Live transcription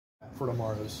for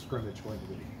tomorrow's scrimmage going to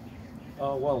be?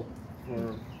 Well,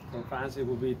 for fans it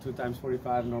will be 2 times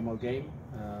 45 normal game.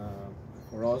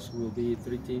 For us, we'll be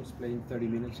 3 teams playing 30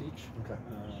 minutes each. Okay.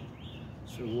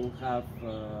 So we'll have,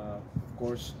 of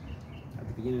course, at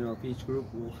the beginning of each group,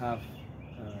 we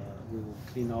will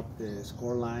clean up the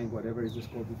score line, whatever is the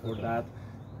score before that.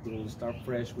 We will start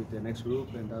fresh with the next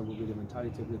group, and that will be the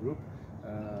mentality of the group.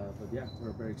 But yeah, we're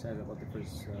very excited about the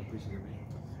first preseason game.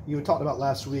 You had talked about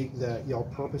last week that y'all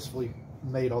purposefully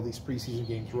made all these preseason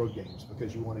games road games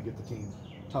because you want to get the team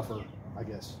tougher, I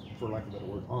guess, for lack of a better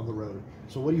word, on the road.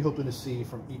 So what are you hoping to see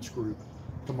from each group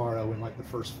tomorrow in like the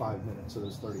first 5 minutes of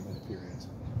those 30-minute periods?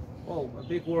 Well, a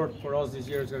big word for us this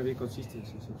year is going to be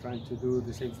consistency. So trying to do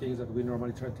the same things that we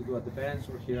normally try to do at the bench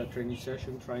or here at training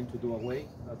session, trying to do away.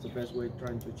 That's the best way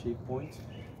trying to achieve points.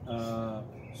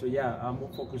 So yeah, I'm more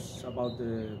focused about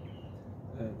the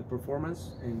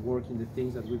performance and working the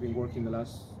things that we've been working the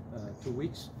last 2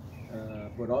 weeks.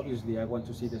 But obviously I want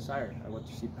to see desire. I want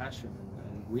to see passion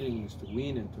and willingness to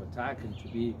win and to attack and to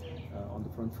be on the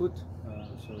front foot.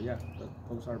 So yeah,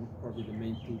 those are probably the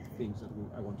main 2 things that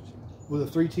I want to see. Will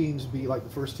the 3 teams be like the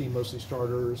first team mostly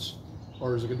starters,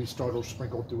 or is it going to be starters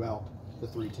sprinkled throughout the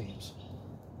 3 teams?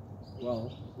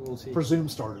 Well, we'll see. Presumed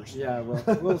starters. Yeah, well,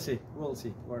 we'll see. We'll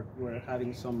see. We're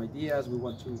having some ideas. We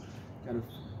want to kind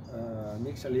of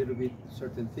mix a little bit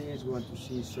certain things. We want to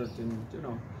see certain,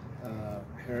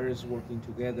 pairs working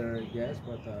together, yes,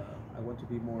 but I want to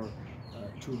be more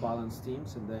 2 balanced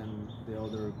teams, and then the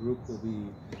other group will be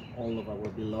all of our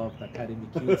beloved academy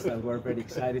kids that we're very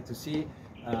excited to see.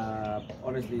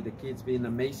 Honestly, the kids been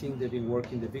amazing. They've been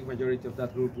working. The big majority of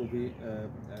that group will be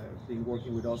been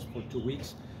working with us for 2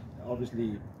 weeks.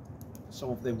 Obviously,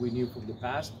 some of them we knew from the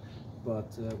past, but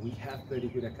we have very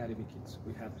good academy kids.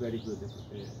 We have very good.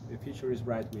 The future is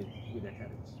bright with the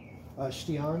academies.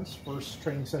 Stian's first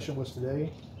training session was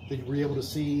today. Were you able to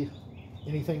see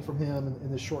anything from him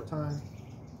in this short time?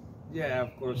 Yeah,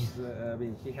 of course. I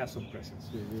mean, he has some presence.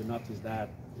 You notice that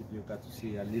if you got to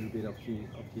see a little bit of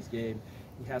his game.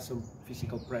 He has some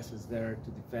physical presence there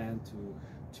to defend,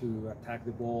 to attack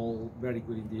the ball. Very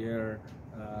good in the air.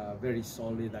 Very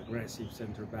solid, aggressive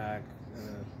center back.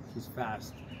 He's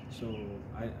fast. So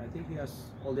I think he has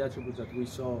all the attributes that we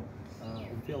saw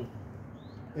on film.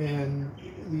 And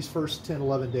these first 10,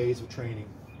 11 days of training,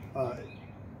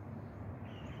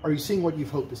 are you seeing what you've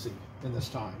hoped to see in this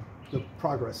time? The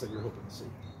progress that you're hoping to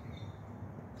see?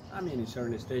 I mean, it's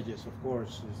early stages, of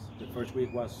course. The first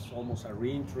week was almost a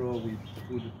reintro. We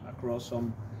put across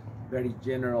some very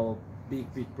general, big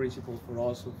principles for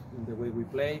us in the way we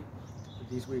play.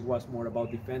 This week was more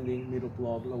about defending, middle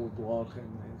block, lower block,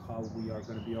 and how we are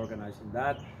going to be organizing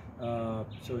that.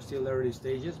 So still early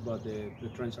stages, but the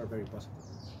trends are very positive.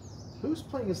 Who's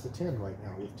playing as the 10 right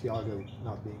now with Thiago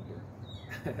not being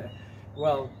here?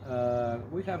 Well,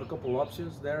 we have a couple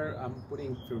options there. I'm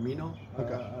putting Firmino,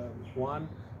 one,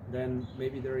 then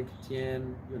maybe Derrick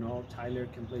Etienne, Tyler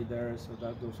can play there. So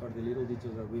those are the little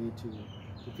details that we need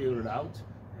to figure it out.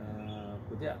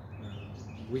 But yeah,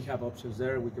 we have options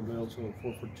there. We can play also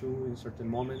 4-4-2 in certain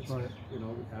moments. Right. We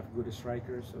have good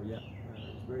strikers. So yeah,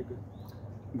 it's very good.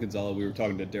 Gonzalo, we were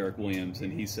talking to Derrick Williams,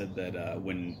 and he said that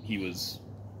when he was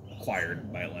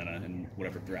acquired by Atlanta in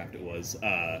whatever draft it was,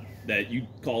 that you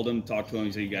called him, talked to him,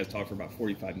 you said you guys talked for about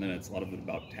 45 minutes, a lot of it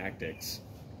about tactics.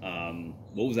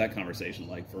 What was that conversation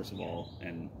like, first of all?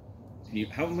 And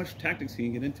how much tactics can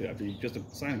you get into after you just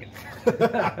signing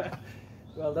it?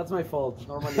 Well, that's my fault.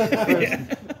 Normally,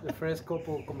 the first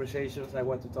couple conversations I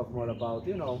want to talk more about,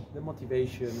 the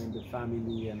motivation and the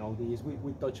family and all these.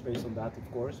 We touch base on that,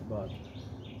 of course, but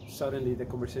suddenly the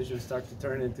conversation starts to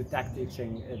turn into tactics,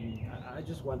 and I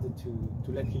just wanted to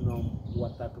let him know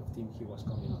what type of team he was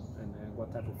coming on and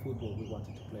what type of football we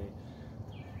wanted to play.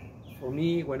 For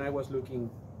me, when I was looking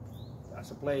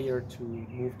as a player to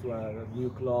move to a new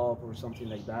club or something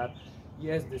like that,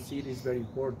 yes, the city is very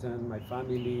important, my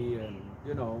family, and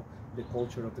the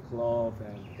culture of the club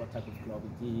and what type of club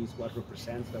it is, what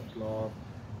represents that club.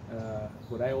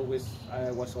 But I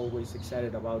was always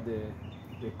excited about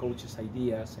the coach's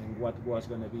ideas and what was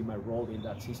going to be my role in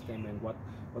that system, and what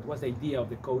was the idea of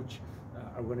the coach.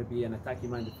 Are we going to be an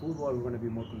attacking-minded football? Are we going to be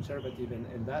more conservative?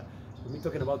 And that, for me,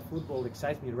 talking about football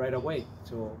excites me right away.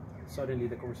 So suddenly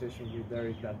the conversation with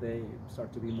Derrick that day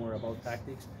started to be more about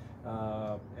tactics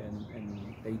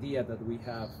and the idea that we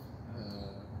have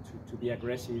to be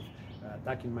aggressive,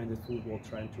 attacking-minded football,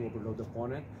 trying to overload the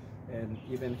opponent. And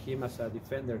even him as a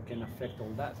defender can affect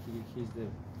all that. He's the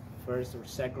first or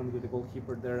second with the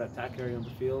goalkeeper there, attacker on the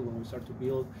field. When we start to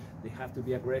build, they have to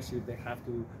be aggressive. They have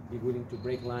to be willing to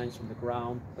break lines on the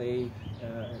ground, play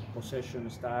possession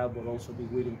style, but also be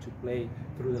willing to play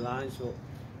through the line. So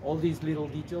all these little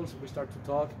details, we start to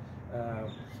talk.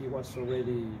 He was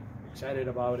already excited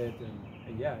about it,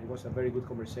 and yeah, it was a very good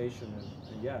conversation,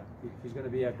 and yeah, he's going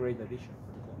to be a great addition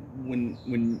for the club.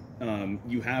 When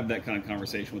you have that kind of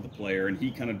conversation with the player, and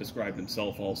he kind of described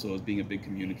himself also as being a big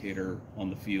communicator on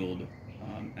the field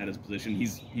at his position,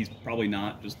 he's probably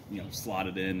not just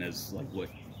slotted in as like what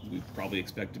we probably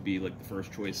expect to be like the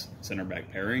first choice center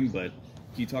back pairing, but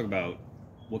can you talk about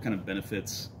what kind of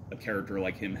benefits a character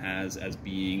like him has as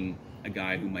being a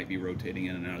guy who might be rotating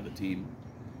in and out of the team?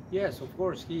 Yes, of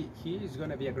course, he is going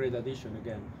to be a great addition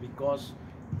again, because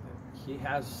he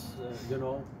has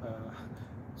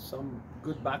some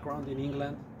good background in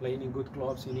England, playing in good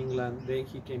clubs in England. Then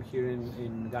he came here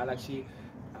in Galaxy.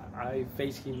 I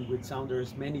faced him with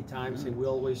Sounders many times, and we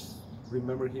always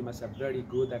remember him as a very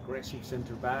good, aggressive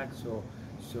center back. So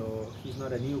he's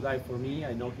not a new guy for me.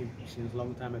 I know him since a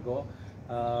long time ago.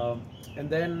 And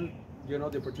then the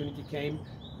opportunity came.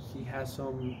 He has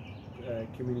some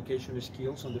communication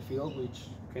skills on the field which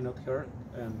cannot hurt,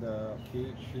 and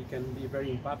he can be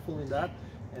very impactful in that.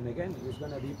 And again, he's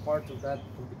going to be part of that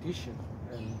competition,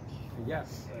 and yeah,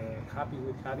 happy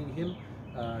with having him.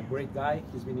 Great guy.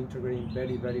 He's been integrating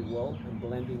very, very well and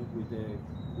blending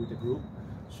with the group,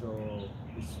 so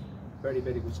it's very,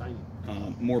 very good signing.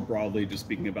 More broadly, just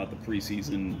speaking about the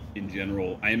preseason in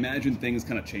general, I imagine things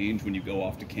kind of change when you go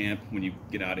off to camp, when you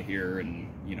get out of here, and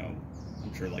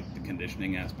I'm sure like the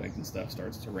conditioning aspect and stuff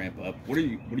starts to ramp up. What are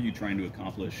you trying to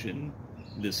accomplish in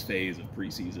this phase of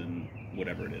preseason,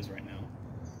 whatever it is right now?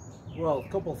 Well, a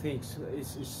couple things.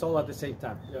 It's all at the same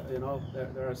time.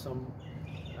 There are some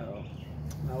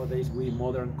nowadays we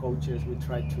modern coaches, we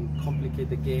try to complicate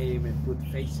the game and put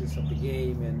phases of the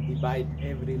game and divide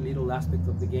every little aspect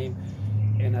of the game.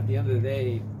 And at the end of the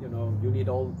day, you need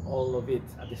all of it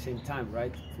at the same time,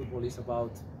 right? Football is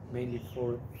about mainly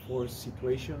four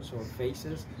situations or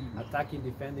phases: attacking,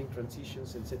 defending,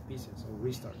 transitions, and set pieces or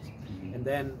restarts. And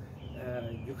then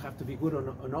you have to be good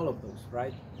on all of those,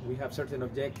 right? We have certain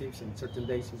objectives, and certain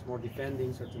days it's more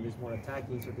defending, certain days more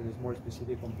attacking, certain days more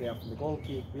specific on play after the goal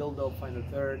kick, build up, final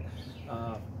third,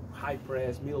 high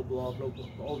press, middle block, low block,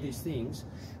 all these things.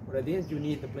 But at the end, you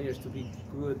need the players to be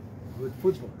good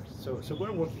footballers. So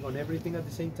we're working on everything at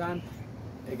the same time.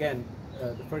 Again,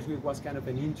 the first week was kind of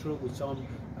an intro with some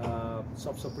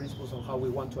soft principles on how we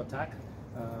want to attack.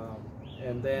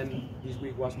 And then this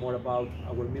week was more about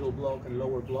our middle block and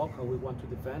lower block, how we want to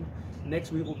defend.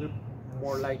 Next week will be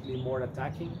more likely more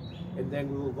attacking, and then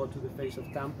we will go to the face of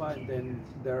Tampa, and then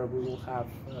there we will have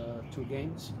 2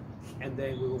 games, and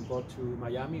then we will go to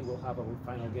Miami. We'll have our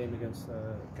final game against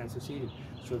Kansas City.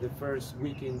 So the first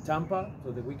week in Tampa,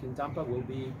 will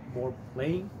be more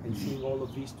playing and seeing all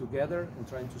of these together and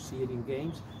trying to see it in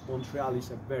games. Montreal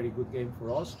is a very good game for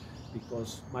us,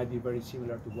 because it might be very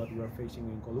similar to what we are facing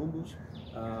in Columbus.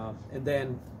 And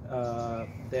then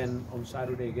on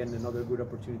Saturday, again, another good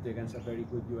opportunity against a very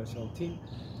good USL team.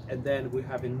 And then we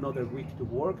have another week to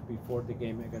work before the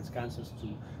game against Kansas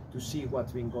to see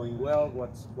what's been going well,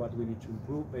 what we need to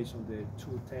improve based on the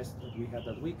 2 tests that we had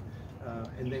that week.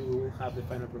 And then we will have the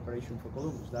final preparation for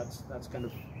Columbus. That's kind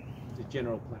of the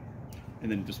general plan.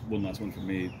 And then just one last one for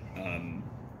me.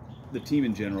 The team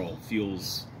in general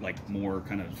feels like more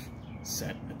kind of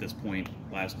set at this point.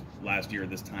 Last year at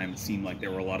this time, it seemed like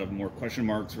there were a lot of more question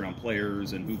marks around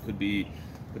players and who could be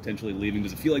potentially leaving.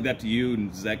 Does it feel like that to you,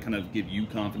 and does that kind of give you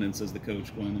confidence as the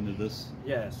coach going into this?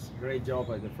 Yes, great job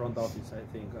by the front office. I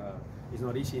think it's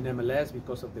not easy in MLS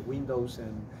because of the windows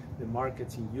and the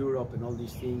markets in Europe and all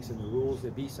these things and the rules,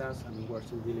 the visas. I mean, we're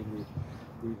still dealing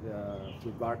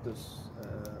with Bartos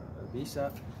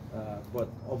visa, but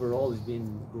overall it's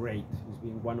been great. It's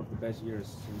been one of the best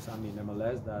years since I'm in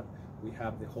MLS, that we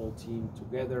have the whole team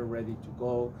together, ready to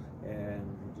go, and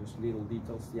just little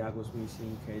details. Thiago's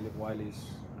missing, Caleb Wiley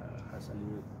has a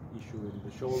little issue in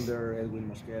the shoulder, Edwin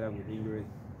Mosquera with injury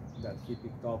that he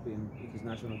picked up in his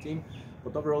national team.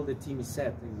 But overall the team is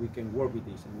set, and we can work with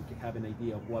this, and we can have an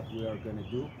idea of what we are going to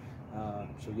do.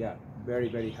 So yeah, very,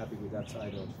 very happy with that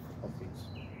side of things.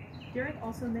 Derrick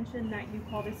also mentioned that you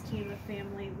call this team a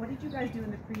family. What did you guys do in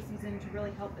the preseason to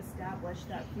really help establish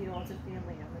that feel as a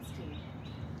family on this team?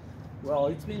 Well,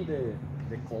 it's been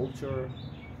the culture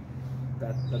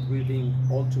that we've been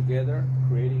all together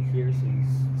creating here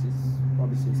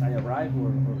since I arrived,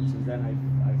 or since then.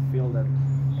 I feel that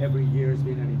every year has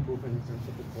been an improvement in terms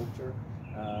of the culture.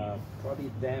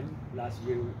 Probably them last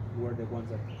year were the ones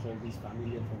that called this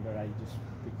family, and from there I just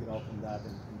picked it up from that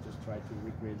and just try to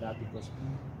recreate that, because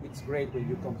it's great when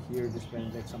you come here, you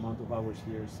spend X amount of hours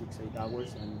here, 6-8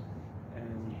 hours, and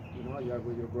you know, you are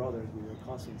with your brothers, with your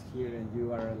cousins here, and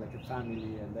you are like a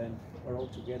family, and then we're all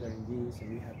together in this,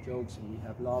 and we have jokes and we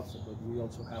have laughs, but we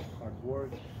also have hard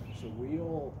work, so we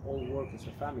all work as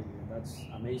a family, and that's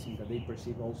amazing that they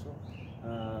perceive also.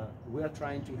 We are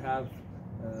trying to have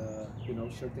you know,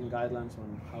 certain guidelines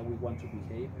on how we want to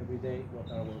behave every day,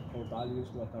 what are our core values,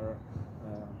 what are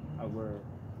our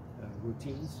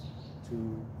routines,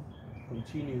 to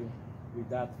continue with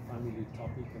that family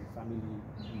topic and family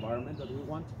environment that we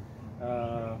want.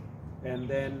 And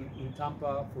then in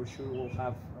Tampa, for sure, we'll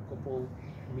have a couple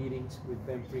meetings with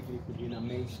Ben Prickly, who's been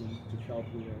amazing to help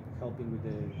with helping with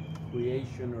the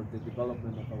creation or the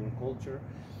development of our culture.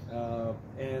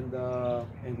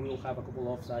 And we will have a couple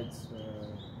offsites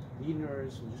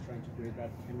dinners. We're just trying to create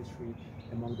that chemistry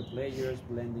among the players,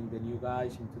 blending the new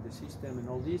guys into the system and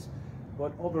all this.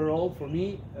 But overall, for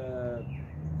me,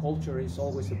 culture is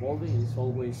always evolving. It's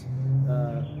always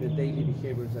the daily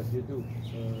behaviors that you do.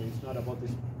 So it's not about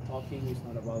this talking. It's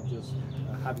not about just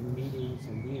having meetings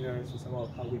and dinners. It's about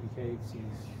how we behave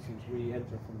since we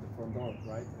enter from the front door,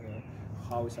 right?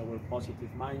 How is our positive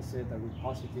mindset? Are we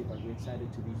positive? Are we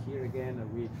excited to be here again? Are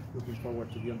we looking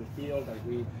forward to be on the field? Are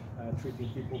we treating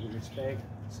people with respect,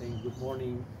 saying good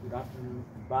morning, good afternoon,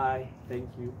 goodbye, thank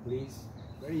you, please?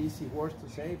 Very easy words to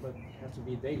say, but it has to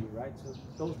be daily, right? So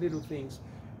those little things,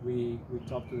 we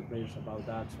talk to the players about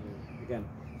that. So again,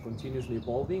 continuously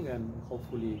evolving, and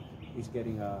hopefully it's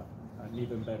getting an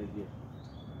even better year.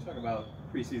 Talk about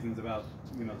preseasons, about,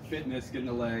 you know, fitness, getting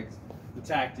the legs, the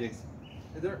tactics.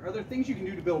 Are there things you can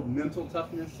do to build mental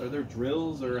toughness? Are there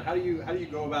drills, or how do you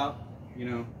go about, you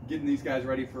know, getting these guys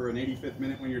ready for an 85th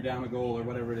minute when you're down a goal or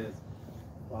whatever it is?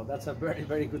 Well, that's a very,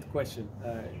 very good question.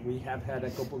 We have had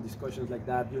a couple discussions like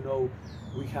that. You know,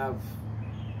 we have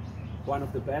one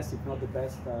of the best, if not the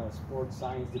best, sports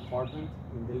science department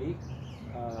in the league.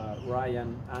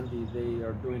 Ryan, Andy, they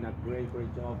are doing a great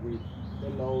job with the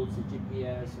loads, the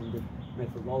GPS, and the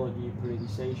methodology,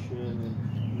 periodization,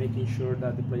 and making sure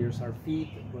that the players are fit,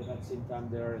 but at the same time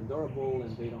they're endurable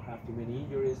and they don't have too many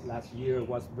injuries. Last year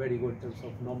was very good in terms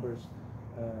of numbers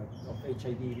of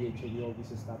HID, VHID, all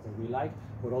this stuff that we like,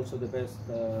 but also the best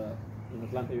in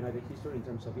Atlanta United history in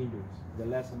terms of injuries, the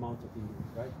less amount of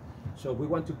injuries, right? So we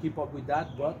want to keep up with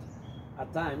that, but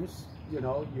at times, you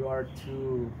know, you are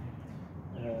too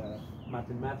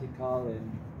mathematical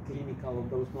and clinical on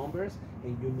those numbers,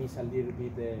 and you miss a little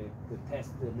bit the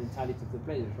test, the mentality of the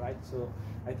players, right? So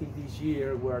I think this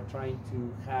year we're trying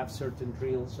to have certain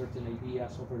drills, certain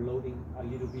ideas, overloading a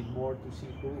little bit more to see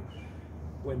who,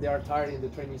 when they are tired in the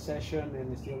training session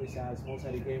and still is a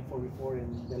small-sided game 4v4,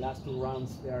 and the last 2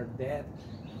 rounds they are dead,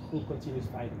 who continues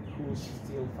fighting, who's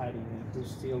still fighting, and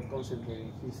who's still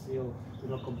concentrating, who's still, you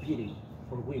know, competing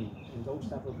for winning. And those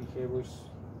type of behaviors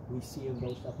we see in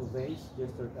those type of days.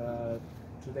 Just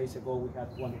 2 days ago we had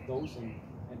one of those, and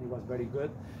it was very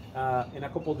good. And a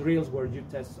couple of drills where you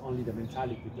test only the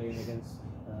mentality, playing against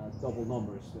double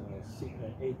numbers,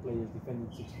 8 players defending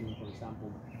 16, for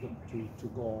example, two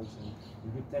goals,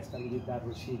 and you test a little bit that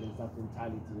resilience, that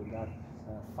mentality, and that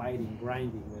fighting,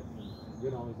 grinding. And,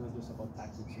 you know, it's not just about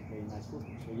tactics and playing nice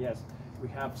football. So yes, we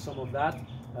have some of that,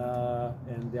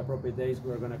 and the appropriate days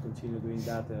we're going to continue doing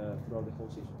that throughout the whole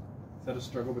season. Is that a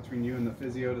struggle between you and the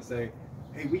physio to say,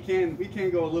 hey, we can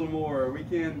go a little more, or we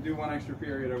can do 1 extra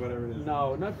period, or whatever it is?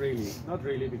 No, not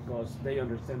really, because they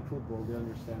understand football, they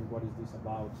understand what is this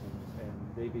about, and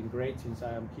they've been great since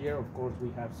I am here. Of course, we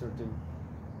have certain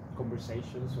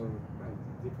conversations or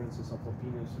differences of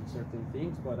opinions on certain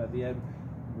things, but at the end,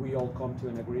 we all come to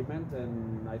an agreement,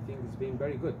 and I think it's been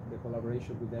very good. The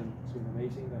collaboration with them has been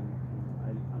amazing,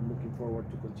 and I'm looking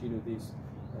forward to continue this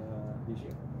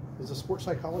year. Is the sports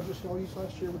psychologist y'all used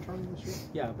last year returning this year?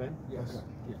 Yeah, Ben. Yes. Okay.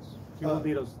 Yes. He will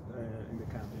meet us in the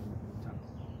camp in Tampa.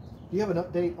 Do you have an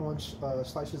update on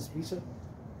Slice's visa?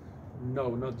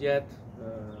 No, not yet.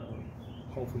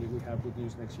 Hopefully we have good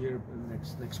news next year,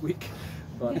 next week.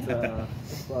 But yeah,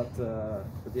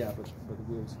 but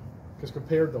we'll see. Because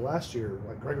compared to last year,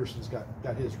 like Gregerson's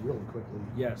got his really quickly.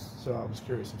 Yes. So I was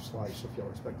curious if Slice, if y'all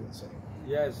expected the same.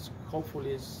 Yes,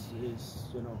 hopefully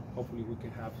you know, hopefully we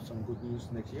can have some good news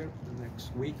next year,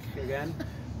 next week again.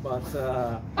 But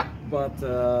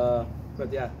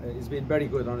yeah, it's been very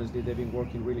good. Honestly, they've been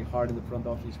working really hard in the front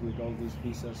office with all these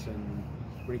visas and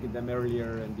bringing them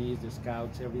earlier, and the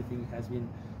scouts, everything has been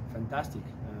fantastic.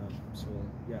 So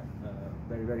yeah,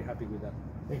 very happy with that.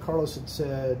 And Carlos had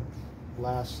said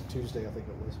last Tuesday, I think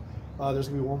it was, There's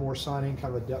going to be one more signing,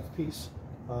 kind of a depth piece.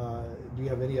 Do you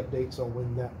have any updates on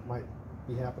when that might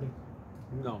be happening?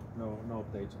 No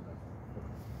updates on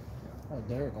that.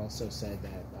 Derrick also said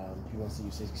that he wants to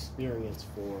use his experience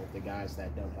for the guys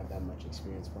that don't have that much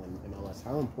experience playing MLS.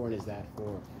 How important is that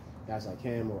for guys like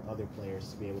him or other players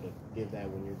to be able to give that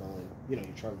when you're going, you're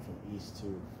traveling from East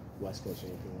to West Coast or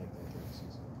anything like that during the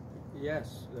season?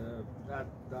 Yes,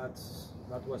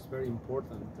 that was very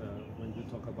important when you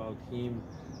talk about him,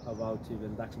 about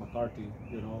even Dax McCarthy.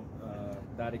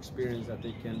 That experience that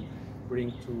they can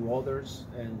bring to others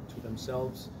and to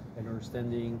themselves, and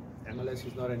understanding MLS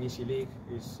is not an easy league.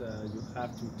 You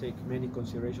have to take many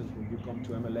considerations when you come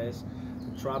to MLS: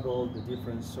 the travel, the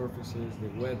different surfaces, the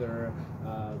weather,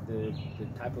 the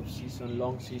type of season,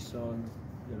 long season,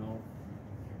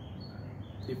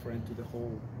 different to the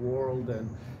whole world, and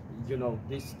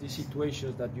these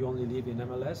situations that you only live in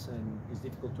MLS, and it's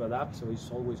difficult to adapt. So it's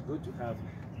always good to have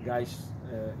guys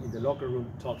in the locker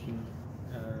room talking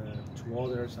to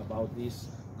others about these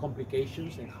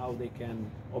complications and how they can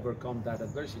overcome that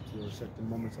adversity or certain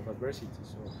moments of adversity.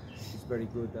 So it's very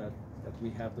good that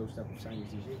we have those type of signings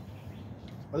this year.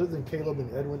 Other than Caleb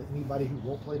and Edwin, anybody who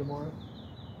won't play tomorrow?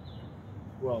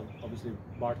 Well, obviously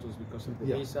Bartos because of the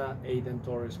visa, Aiden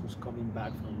Torres who's coming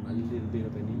back from a little bit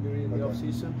of an injury in the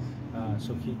off-season,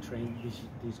 so he trained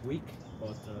this week,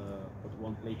 but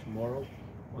won't play tomorrow.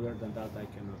 Other than that, I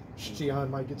cannot. Stian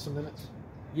might get some minutes?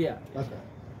 Yeah. Okay.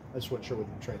 I just wasn't sure with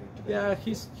the training today. Yeah,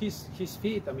 he's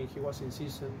fit. I mean, he was in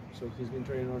season, so he's been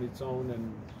training on its own,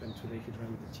 and today he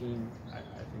trained with the team. I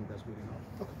think that's good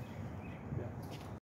enough. Okay.